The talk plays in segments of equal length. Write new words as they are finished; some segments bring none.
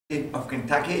of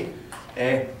Kentucky,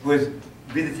 who is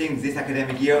visiting this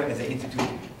academic year at the Institute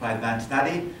for Advanced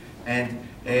Study. And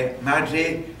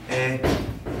Margaret,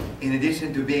 in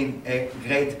addition to being a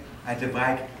great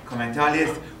algebraic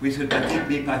commentarist, we should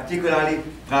be particularly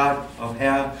proud of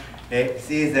her.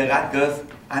 She is a Rutgers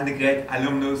undergrad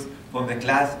alumnus from the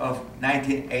class of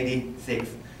 1986.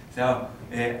 So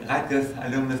Rutgers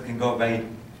alumni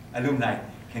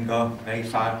can go very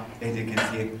far, as you can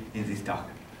see in this talk.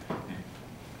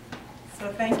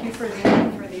 So thank you for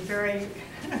the very...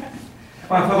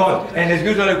 I forgot, and as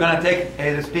usual, we're going to take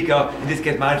the speaker, in this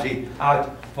case Margie,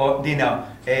 out for dinner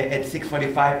at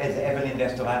 6:45 at the Evelyn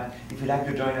restaurant. If you'd like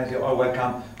to join us, you're all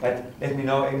welcome, but let me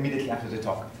know immediately after the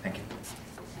talk. Thank you.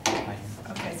 Bye.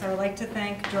 Okay, so I'd like to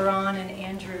thank Duran and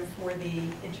Andrew for the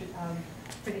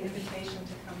invitation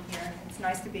to come here. It's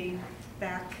nice to be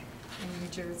back in New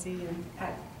Jersey and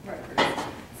at Rutgers.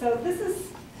 So this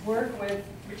is work with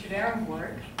Richard Aaron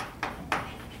work.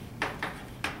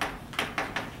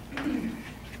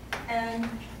 And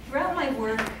throughout my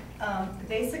work, the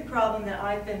basic problem that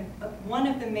one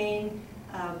of the main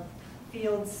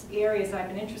areas I've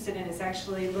been interested in is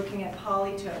actually looking at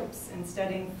polytopes and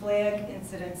studying flag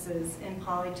incidences in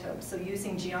polytopes, so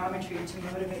using geometry to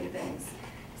motivate things.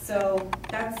 So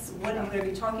that's what I'm going to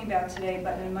be talking about today,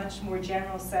 but in a much more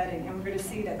general setting, and we're going to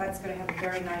see that that's going to have a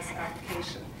very nice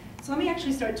application. So let me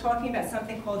actually start talking about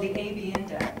something called the AB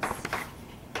index.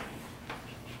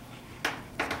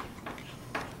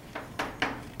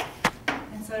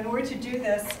 So in order to do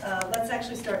this, let's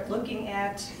actually start looking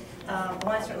at, I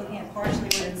want to start looking at partially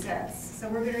what it says. So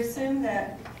we're going to assume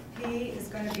that P is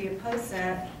going to be a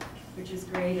poset, which is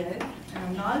graded. And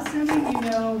I'm not assuming you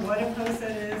know what a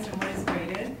poset is and what is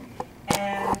graded.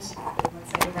 And let's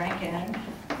say rank n.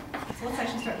 So let's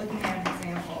actually start looking at an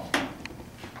example.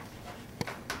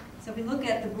 So if we look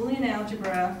at the Boolean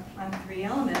algebra on 3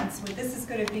 elements, what this is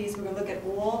going to be is we're going to look at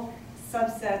all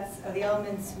subsets of the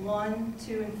elements 1,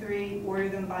 2, and 3, order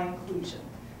them by inclusion.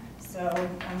 So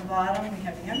on the bottom we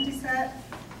have the empty set,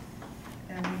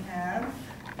 then we have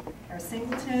our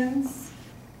singletons,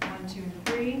 1, 2, and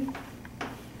 3,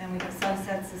 then we have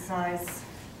subsets of size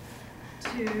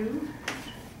 2,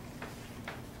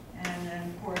 and then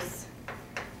of course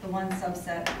the one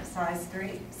subset of size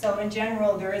 3. So in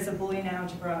general there is a Boolean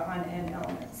algebra on n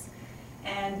elements.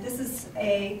 And this is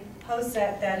a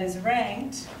poset that is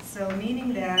ranked, so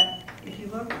meaning that if you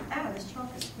look, this chalk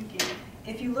is squeaking.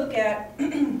 If you look at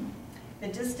the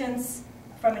distance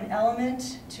from an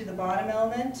element to the bottom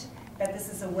element, that this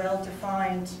is a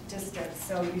well-defined distance.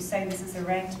 So you say this is a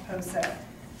ranked poset.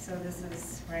 So this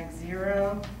is rank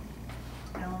 0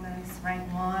 elements, rank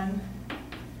 1,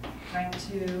 rank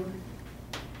 2,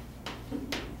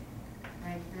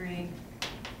 rank 3.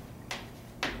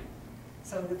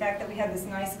 So the fact that we have this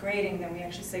nice grading, then we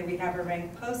actually say we have a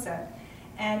ranked poset.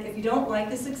 And if you don't like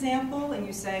this example and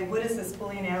you say, what is this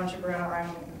Boolean algebra? I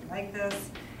don't like this.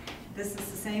 This is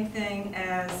the same thing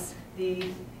as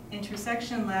the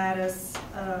intersection lattice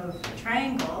of a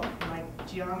triangle, like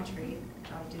geometry,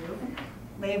 which I'll do,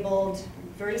 labeled,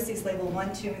 vertices labeled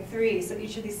 1, 2, and 3. So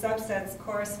each of these subsets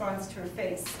corresponds to a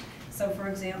face. So for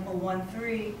example, 1,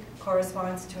 3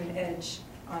 corresponds to an edge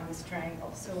on this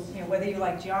triangle. So whether you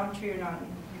like geometry or not,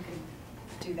 you can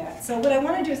do that. So what I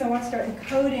want to do is I want to start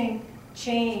encoding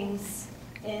chains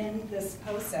in this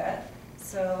poset.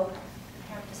 So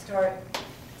I have to start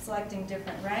selecting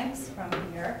different ranks from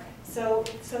here. So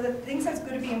the things that's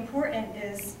going to be important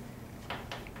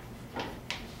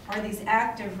are these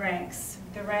active ranks,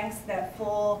 the ranks that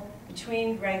fall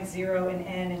between rank 0 and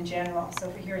n in general. So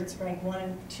for here it's rank 1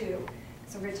 and 2.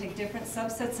 So we're going to take different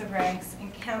subsets of ranks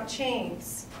and count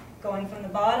chains, going from the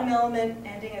bottom element,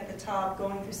 ending at the top,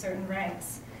 going through certain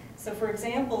ranks. So for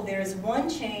example, there's one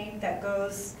chain that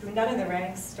goes through none of the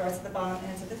ranks, starts at the bottom,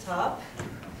 ends at the top.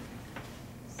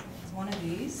 So it's one of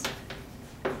these.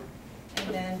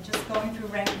 And then just going through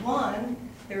rank 1,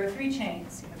 there are 3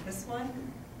 chains. You have this one,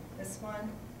 this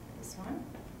one, this one.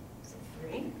 So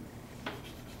 3.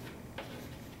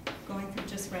 Going through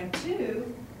just rank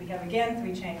 2, we have again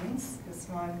 3 chains. This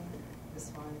one,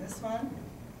 this one, this one.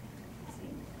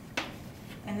 See?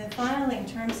 And then finally, in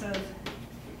terms of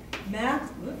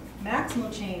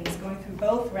maximal chains going through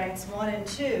both ranks 1 and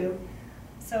 2,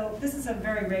 so this is a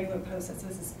very regular poset, so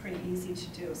this is pretty easy to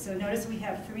do. So notice we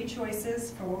have 3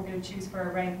 choices for what we're going to choose for a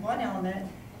rank 1 element,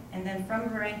 and then from a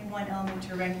rank 1 element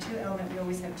to a rank 2 element, we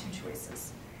always have 2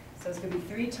 choices. So it's going to be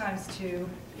 3 times 2,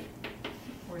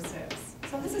 or 6.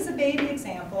 So this is a baby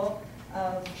example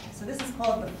of, so this is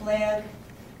called the flag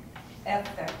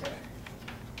F vector.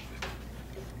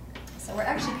 So we're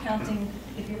actually counting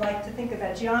if you like to think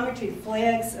about geometry,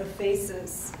 flags of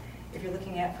faces, if you're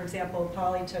looking at, for example,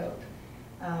 polytope.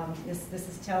 This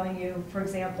is telling you, for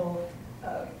example,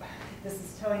 this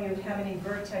is telling you how many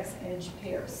vertex edge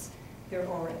pairs there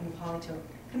are in the polytope.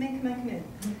 Come in, come in, come in.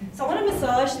 So I want to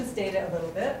massage this data a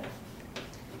little bit.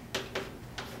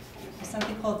 There's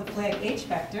something called the flag H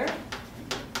vector.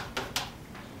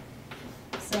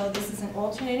 So this is an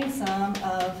alternating sum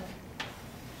of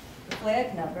the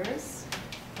flag numbers,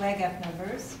 flag F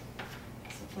numbers,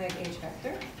 so flag H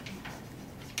vector.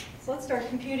 So let's start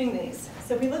computing these.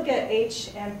 So if we look at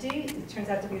H empty, it turns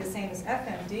out to be the same as F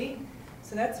empty.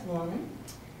 So that's 1.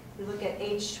 We look at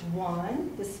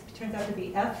H1, this turns out to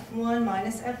be F1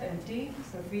 minus F empty,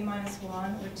 so 3 minus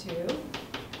 1 or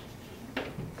 2.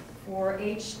 For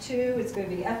H2, it's going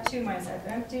to be F2 minus F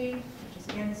empty, which is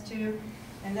again is 2.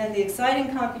 And then the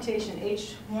exciting computation,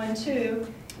 H12,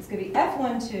 is going to be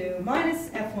F12 minus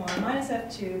F1 minus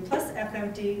F2 plus F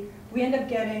empty. We end up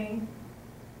getting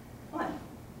 1.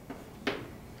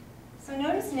 So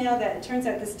notice now that it turns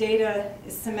out this data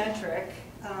is symmetric.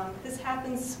 This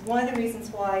happens, one of the reasons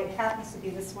why it happens to be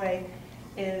this way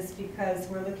is because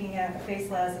we're looking at a face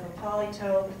lattice of a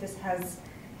polytope. This has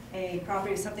a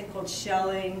property of something called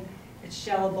shelling. It's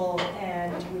shellable,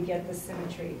 and we get this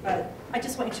symmetry. But I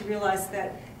just want you to realize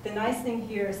that the nice thing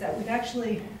here is that we've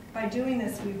actually, by doing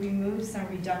this, we've removed some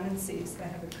redundancies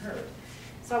that have occurred.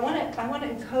 So I want to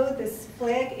encode this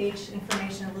flag H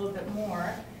information a little bit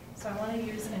more. So I want to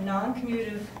use a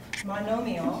noncommutative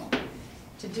monomial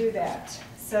to do that.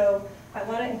 So I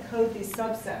want to encode these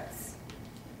subsets.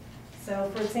 So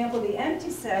for example, the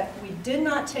empty set, we did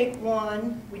not take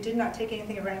 1, we did not take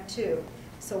anything of rank 2.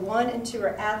 So 1 and 2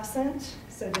 are absent,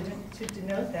 so to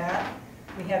denote that,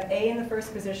 we have A in the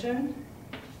first position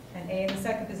and A in the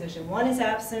second position. 1 is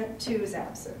absent, 2 is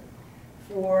absent.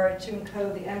 To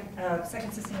encode the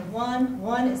second system of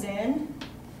 1 is in,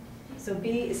 so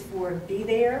B is for be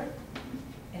there,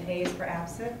 and A is for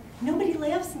absent. Nobody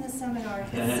laughs in this seminar,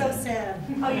 it's so sad.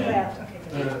 Oh, you laughed, okay,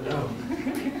 good. No.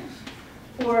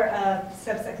 For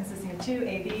subsecond system of 2,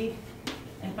 AB,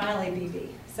 and finally BB.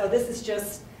 So this is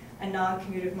just a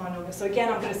non-commutative monomial. So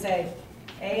again, I'm going to say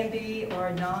A and B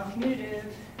are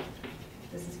non-commutative.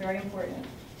 This is very important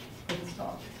for this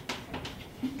talk.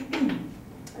 And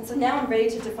so now I'm ready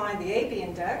to define the AB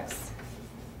index.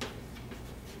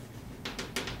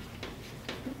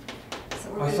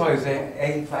 So is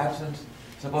A for absent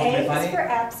supposed to be funny? A is for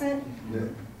absent.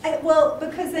 Yeah. Well,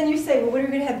 because then you say, well, what are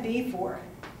we going to have B for?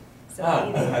 So Oh,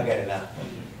 AB. I get it now.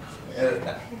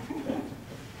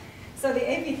 So the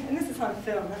AB, and this is on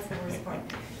film, that's the worst part.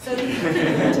 So the,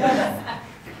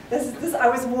 this I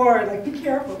was warned, like be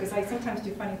careful, because I sometimes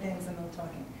do funny things in the middle of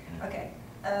talking. Okay,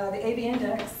 the AB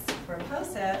index for a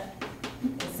poset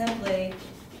is simply,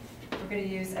 we're going to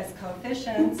use as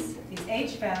coefficients these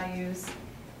H values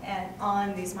and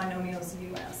on these monomials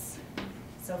US.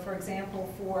 So for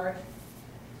example, for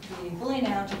the Boolean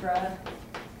algebra,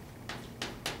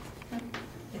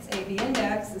 its AB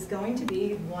index is going to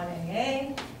be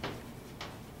 1AA,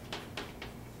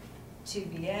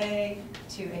 2BA,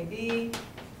 2AB,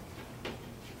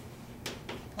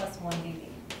 plus 1BB.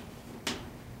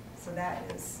 So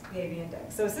that is the AB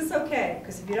index. So is this okay?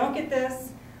 Because if you don't get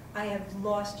this, I have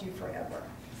lost you forever.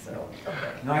 So,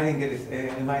 okay. No, I think it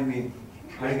is, remind me,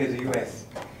 I think it's US.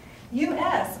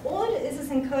 US, all it is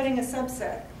encoding a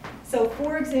subset. So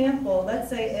for example, let's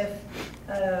say if,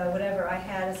 whatever, I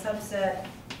had a subset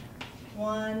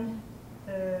 1,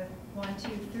 2,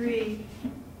 3,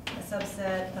 a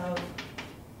subset of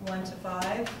 1 to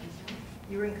 5,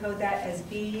 you encode that as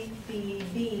B, B,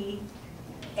 B,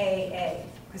 A, A.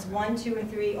 Because 1, 2, and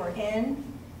 3 are in,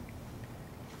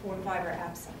 4 and 5 are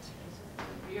absent.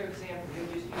 For your example, you're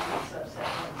just using subset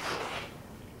 1.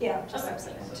 Yeah, just Okay.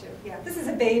 subset 1, 2. Yeah, this is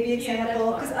a baby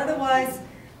example, because otherwise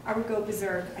I would go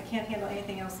berserk. I can't handle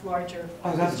anything else larger.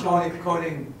 Oh, that's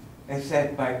coding a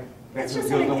set by It's vector just,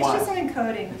 0 to 1. it's just an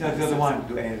encoding. It's 0 to 1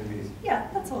 to A and B's. Yeah,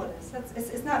 that's all it is.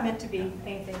 It's not meant to be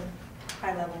anything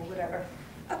high level, whatever.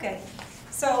 Okay,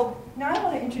 so now I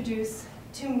want to introduce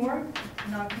 2 more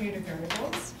non-commutative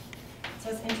variables.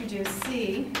 So let's introduce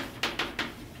C,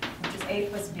 which is A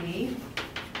plus B.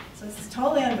 So this is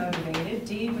totally unmotivated.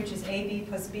 D, which is AB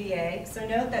plus BA. So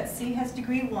note that C has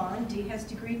degree 1, D has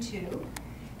degree 2.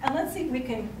 And let's see if we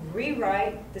can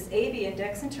rewrite this AB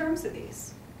index in terms of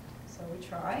these. So we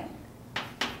try.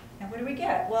 And what do we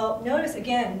get? Well, notice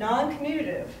again,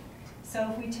 non-commutative.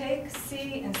 So if we take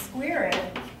C and square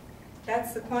it,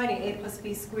 that's the quantity A plus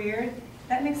B squared.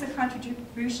 That makes a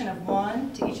contribution of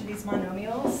 1 to each of these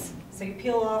monomials. So you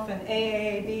peel off an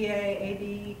AA, BA,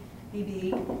 AB,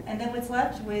 BB, and then what's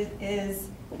left with is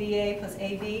BA plus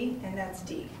AB, and that's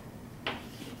D.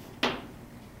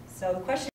 So the question